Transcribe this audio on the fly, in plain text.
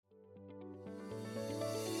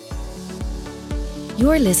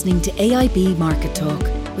You're listening to AIB Market Talk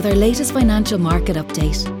with our latest financial market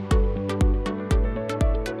update.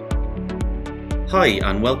 Hi,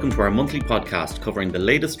 and welcome to our monthly podcast covering the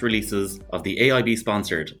latest releases of the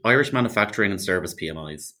AIB-sponsored Irish Manufacturing and Service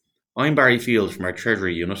PMIs. I'm Barry Field from our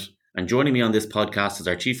Treasury Unit, and joining me on this podcast is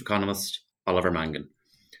our Chief Economist, Oliver Mangan.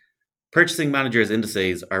 Purchasing Managers'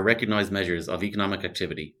 Indices are recognised measures of economic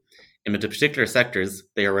activity. In particular sectors,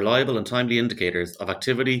 they are reliable and timely indicators of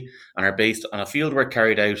activity and are based on a fieldwork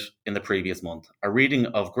carried out in the previous month. A reading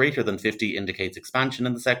of greater than 50 indicates expansion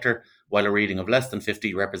in the sector, while a reading of less than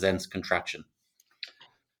 50 represents contraction.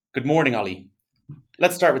 Good morning, Ollie.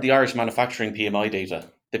 Let's start with the Irish manufacturing PMI data.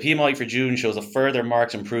 The PMI for June shows a further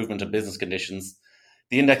marked improvement of business conditions.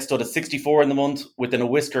 The index stood at 64 in the month, within a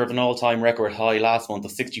whisker of an all-time record high last month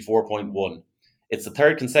of 64.1. It's the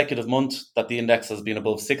third consecutive month that the index has been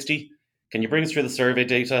above 60. Can you bring us through the survey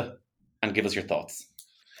data and give us your thoughts?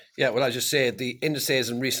 Yeah, well, as you say, the indices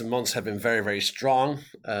in recent months have been very, very strong.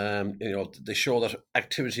 They show that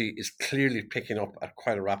activity is clearly picking up at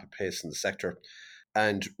quite a rapid pace in the sector.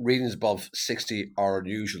 And readings above 60 are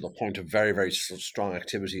unusual, a point of very, very strong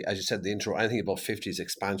activity. As you said, the intro, anything above 50 is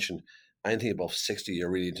expansion. Anything above 60,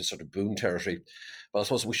 you're really into sort of boom territory. But I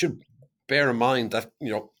suppose we should bear in mind that,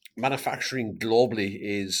 manufacturing globally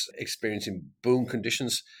is experiencing boom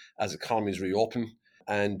conditions as economies reopen.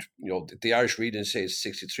 And, the Irish reading says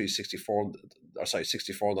 64 in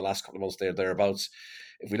the last couple of months, thereabouts.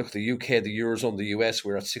 If we look at the UK, the Eurozone, the US,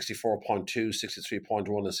 we're at 64.2, 63.1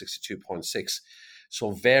 and 62.6.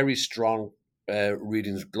 So very strong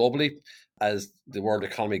readings globally as the world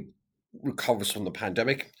economy recovers from the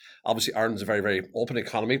pandemic. Obviously, Ireland's a very, very open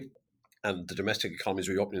economy and the domestic economy is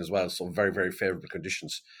reopening as well. So very, very favourable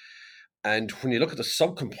conditions. And when you look at the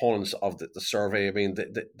subcomponents of the survey, I mean,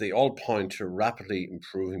 they all point to rapidly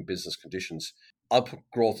improving business conditions. Output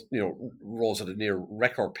growth, rose at a near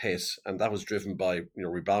record pace, and that was driven by,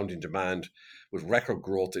 rebounding demand with record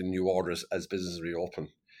growth in new orders as businesses reopen.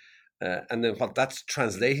 And then what that's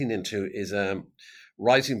translating into is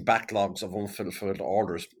rising backlogs of unfulfilled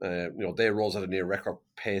orders. They rose at a near record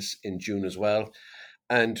pace in June as well.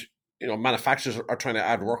 And manufacturers are trying to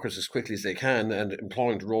add workers as quickly as they can, and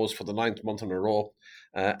employment rose for the 9th month in a row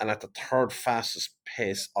and at the third fastest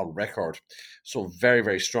pace on record. So very,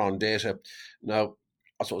 very strong data. Now,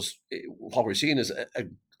 I suppose what we're seeing is a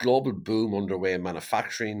global boom underway in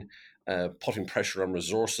manufacturing, putting pressure on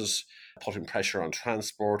resources, putting pressure on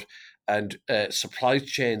transport, and supply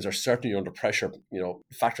chains are certainly under pressure.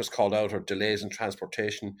 Factors called out are delays in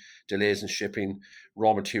transportation, delays in shipping,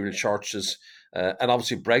 raw material shortages, and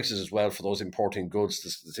obviously Brexit as well for those importing goods.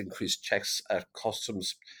 There's increased checks at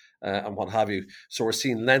customs and what have you. So we're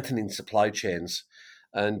seeing lengthening supply chains.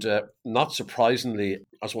 And not surprisingly,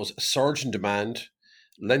 I suppose, a surge in demand,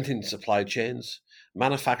 lengthening supply chains,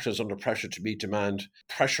 manufacturers under pressure to meet demand,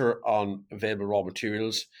 pressure on available raw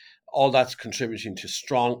materials, all that's contributing to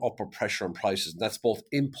strong upward pressure on prices. And that's both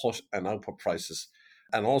input and output prices.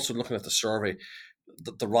 And also looking at the survey,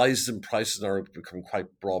 the rises in prices are becoming quite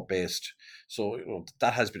broad-based. So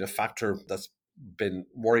that has been a factor that's been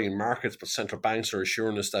worrying markets, but central banks are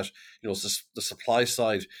assuring us that the supply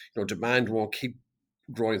side, demand won't keep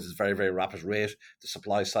growing at a very, very rapid rate. The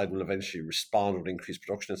supply side will eventually respond with increased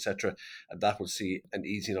production, etc., and that will see an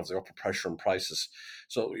easing of the upward pressure on prices.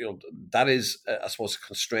 So, that is, I suppose, a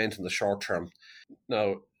constraint in the short term.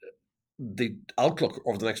 Now, the outlook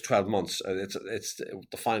over the next 12 months, it's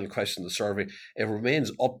the final question of the survey. It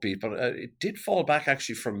remains upbeat, but it did fall back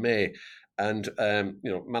actually from May. And,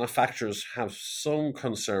 manufacturers have some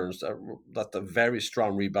concerns that the very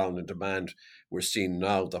strong rebound in demand we're seeing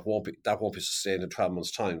now, that won't be sustained in 12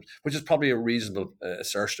 months' time, which is probably a reasonable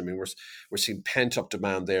assertion. I mean, we're seeing pent-up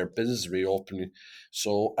demand there, business reopening.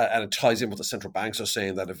 So, and it ties in with the central banks are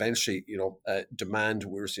saying that eventually, demand,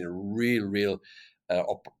 we're seeing a real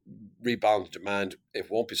rebound demand. It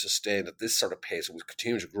won't be sustained at this sort of pace. It will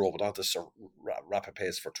continue to grow, but not this sort of rapid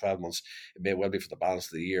pace for 12 months. It may well be for the balance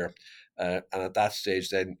of the year. And at that stage,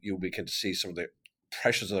 then you'll begin to see some of the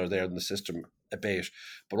pressures that are there in the system abate.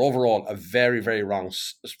 But overall, a very, very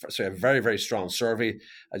strong survey.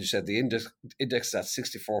 As you said, the index is at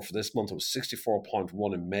 64 for this month. It was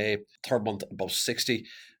 64.1 in May, third month above 60.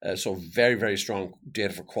 So very, very strong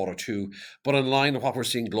data for quarter two, but in line with what we're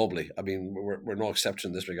seeing globally. I mean, we're no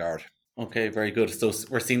exception in this regard. Okay, very good. So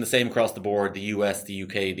we're seeing the same across the board, the US, the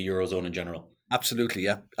UK, the Eurozone in general. Absolutely,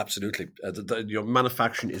 yeah, absolutely.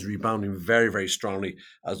 Manufacturing is rebounding very, very strongly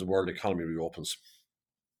as the world economy reopens.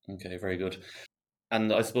 Okay, very good.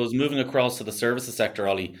 And I suppose moving across to the services sector,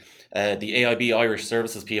 Ollie, the AIB Irish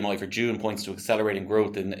Services PMI for June points to accelerating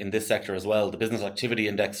growth in this sector as well. The business activity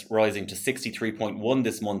index rising to 63.1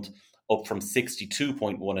 this month, up from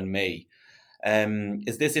 62.1 in May.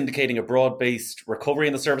 Is this indicating a broad-based recovery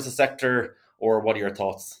in the services sector, or what are your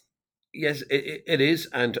thoughts? Yes, it is.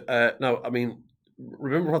 And now, I mean,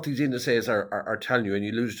 remember what these indices are telling you, and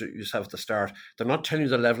you alluded to it yourself at the start. They're not telling you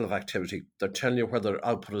the level of activity. They're telling you whether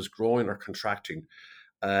output is growing or contracting.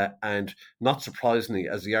 And not surprisingly,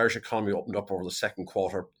 as the Irish economy opened up over the second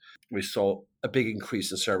quarter, we saw a big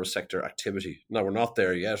increase in service sector activity. Now, we're not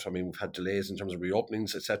there yet. I mean, we've had delays in terms of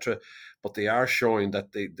reopenings, etc. But they are showing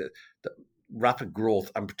that the rapid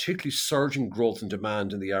growth, and particularly surging growth in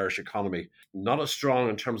demand in the Irish economy, not as strong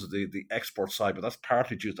in terms of the export side, but that's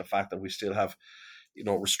partly due to the fact that we still have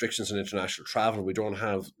restrictions on international travel. We don't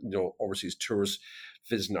have overseas tourists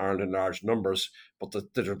visiting Ireland in large numbers, but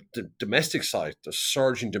the domestic side, the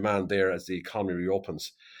surging demand there as the economy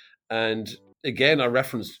reopens. And again, I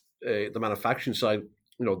referenced the manufacturing side.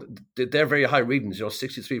 They're very high readings.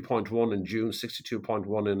 63.1 in June,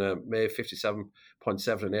 62.1 in May,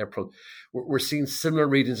 57.7 in April. We're seeing similar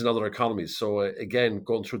readings in other economies. So again,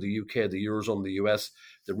 going through the UK, the Eurozone, the US,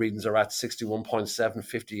 the readings are at 61.7,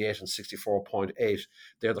 58 and 64.8.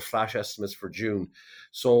 They're the flash estimates for June.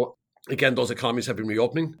 So again, those economies have been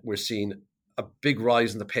reopening. We're seeing a big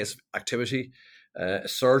rise in the pace of activity, a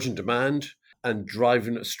surge in demand, and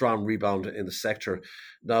driving a strong rebound in the sector.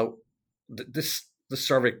 Now, the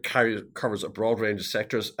survey covers a broad range of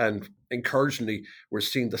sectors, and encouragingly, we're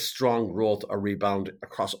seeing the strong growth or rebound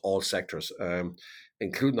across all sectors,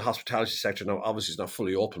 including the hospitality sector. Now, obviously, it's not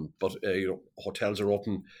fully open, but hotels are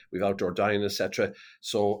open. We've outdoor dining, etc.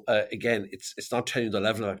 So again, it's not telling you the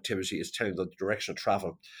level of activity; it's telling you the direction of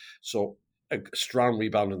travel. So a strong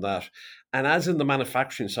rebound in that. And as in the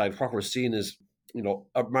manufacturing side, what we're seeing is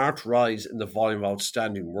a marked rise in the volume of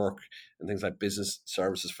outstanding work in things like business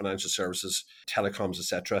services, financial services, telecoms,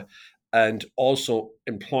 etc. And also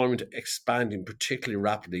employment expanding particularly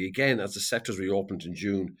rapidly. Again, as the sectors reopened in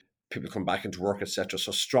June, people come back into work, etc.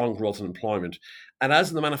 So strong growth in employment. And as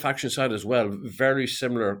in the manufacturing side as well, very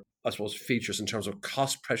similar, I suppose, features in terms of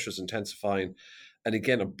cost pressures intensifying. And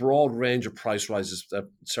again, a broad range of price rises that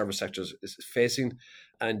service sectors is facing,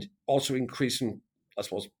 and also increasing, I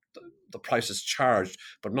suppose, the prices charged,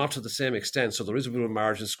 but not to the same extent. So there is a bit of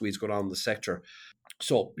margin squeeze going on in the sector.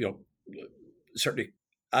 So, certainly,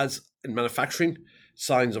 as in manufacturing,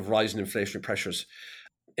 signs of rising inflationary pressures.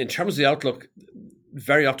 In terms of the outlook,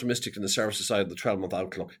 very optimistic in the services side of the 12-month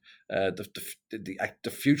outlook.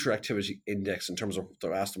 The future activity index, in terms of,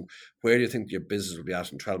 they're asked them, where do you think your business will be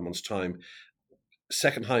at in 12 months' time?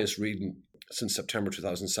 Second highest reading since September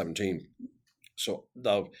 2017. So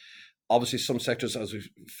now, obviously, some sectors, as we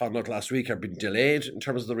found out last week, have been delayed in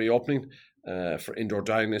terms of the reopening for indoor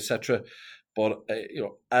dining, etc. But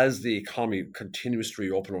as the economy continues to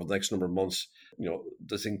reopen over the next number of months,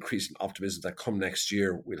 there's increasing optimism that come next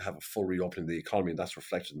year we'll have a full reopening of the economy, and that's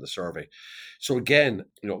reflected in the survey. So again,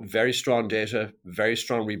 very strong data, very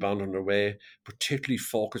strong rebound underway, particularly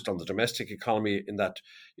focused on the domestic economy in that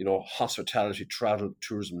hospitality, travel,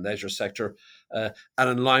 tourism, leisure sector, and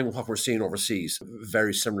in line with what we're seeing overseas.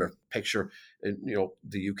 Very similar picture.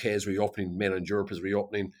 The UK is reopening, mainland Europe is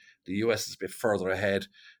reopening, the US is a bit further ahead.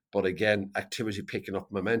 But again, activity picking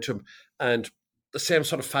up momentum, and the same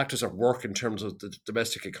sort of factors at work in terms of the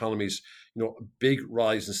domestic economies. A big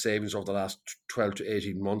rise in savings over the last 12 to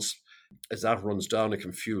 18 months. As that runs down, it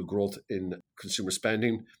can fuel growth in consumer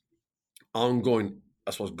spending. Ongoing,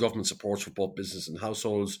 I suppose, government supports for both business and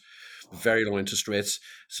households, very low interest rates.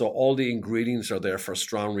 So all the ingredients are there for a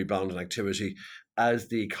strong rebound in activity as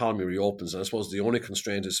the economy reopens. And I suppose the only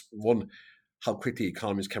constraint is, one, how quickly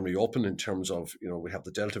economies can reopen in terms of, we have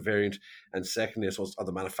the Delta variant. And secondly, I suppose, on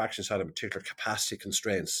the manufacturing side, in particular, capacity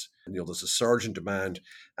constraints. There's a surge in demand,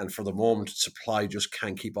 and for the moment, supply just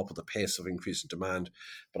can't keep up with the pace of increase in demand.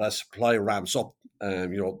 But as supply ramps up,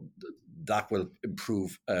 that will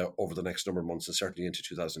improve over the next number of months, and certainly into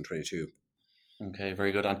 2022. Okay,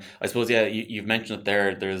 very good. And I suppose, you've mentioned it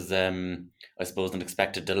there. There's, I suppose, an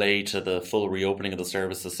expected delay to the full reopening of the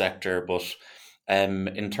services sector, but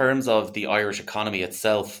in terms of the Irish economy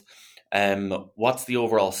itself, what's the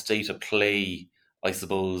overall state of play, I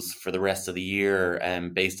suppose, for the rest of the year,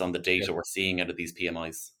 based on the data we're seeing out of these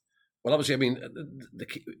PMIs? Well, obviously, I mean,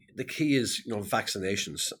 the key is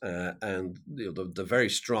vaccinations, and the very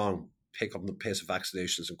strong pick up in the pace of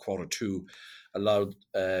vaccinations in quarter two allowed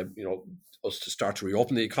us to start to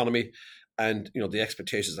reopen the economy. And, the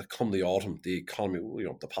expectations that come the autumn, the economy,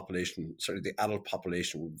 the population, certainly the adult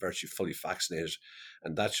population, will be virtually fully vaccinated.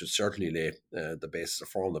 And that should certainly lay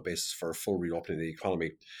form the basis for a full reopening of the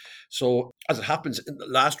economy. So as it happens,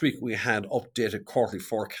 last week we had updated quarterly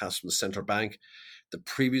forecasts from the central bank. The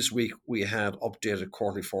previous week we had updated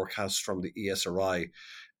quarterly forecasts from the ESRI.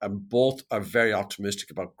 And both are very optimistic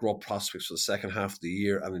about growth prospects for the second half of the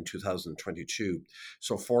year and in 2022.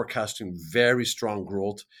 So forecasting very strong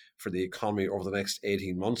growth for the economy over the next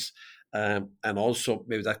 18 months. And also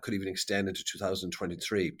maybe that could even extend into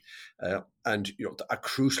 2023. And a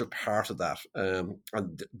crucial part of that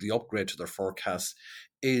and the upgrade to their forecasts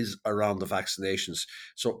is around the vaccinations.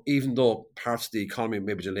 So even though parts of the economy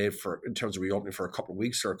may be delayed in terms of reopening for a couple of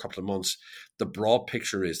weeks or a couple of months, the broad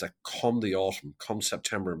picture is that come the autumn, come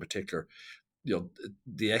September in particular,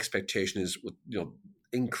 the expectation is with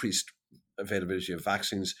increased availability of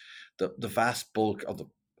vaccines, the vast bulk of the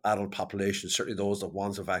adult population, certainly those that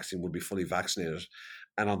want a vaccine, will be fully vaccinated.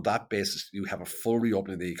 And on that basis, you have a full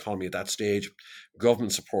reopening of the economy at that stage,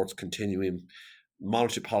 government supports continuing,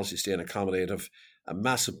 monetary policy staying accommodative, a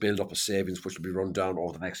massive build-up of savings which will be run down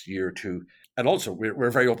over the next year or two. And also, we're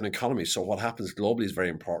a very open economy, so what happens globally is very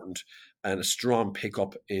important, and a strong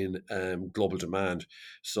pickup in global demand.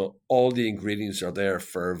 So all the ingredients are there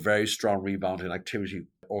for a very strong rebound in activity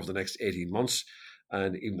over the next 18 months.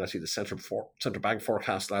 And even I see the central bank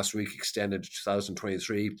forecast last week extended to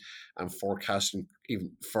 2023 and forecasting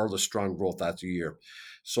even further strong growth that year.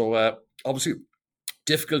 So obviously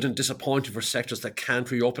difficult and disappointing for sectors that can't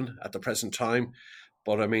reopen at the present time.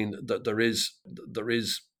 But I mean, there is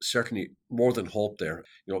certainly more than hope there.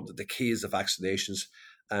 The key is the vaccinations,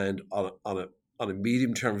 and on a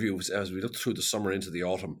medium-term view, as we look through the summer into the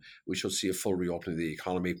autumn, we should see a full reopening of the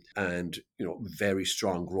economy and very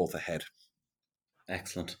strong growth ahead.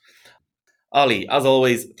 Excellent. Ollie, as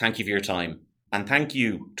always, thank you for your time. And thank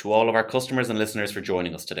you to all of our customers and listeners for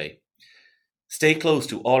joining us today. Stay close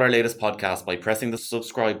to all our latest podcasts by pressing the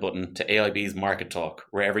subscribe button to AIB's Market Talk,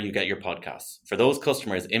 wherever you get your podcasts. For those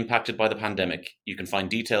customers impacted by the pandemic, you can find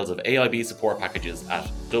details of AIB support packages at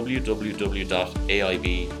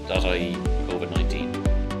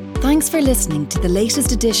www.aib.ie/COVID-19. Thanks for listening to the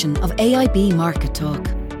latest edition of AIB Market Talk.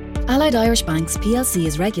 Allied Irish Banks plc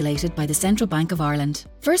is regulated by the Central Bank of Ireland.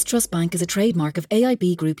 First Trust Bank is a trademark of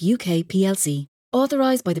AIB Group UK plc,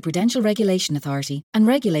 authorised by the Prudential Regulation Authority and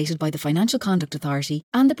regulated by the Financial Conduct Authority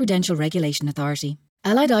and the Prudential Regulation Authority.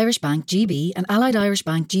 Allied Irish Bank GB and Allied Irish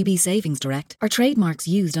Bank GB Savings Direct are trademarks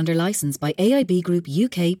used under licence by AIB Group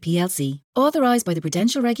UK plc, authorised by the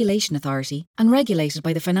Prudential Regulation Authority and regulated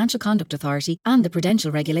by the Financial Conduct Authority and the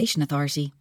Prudential Regulation Authority.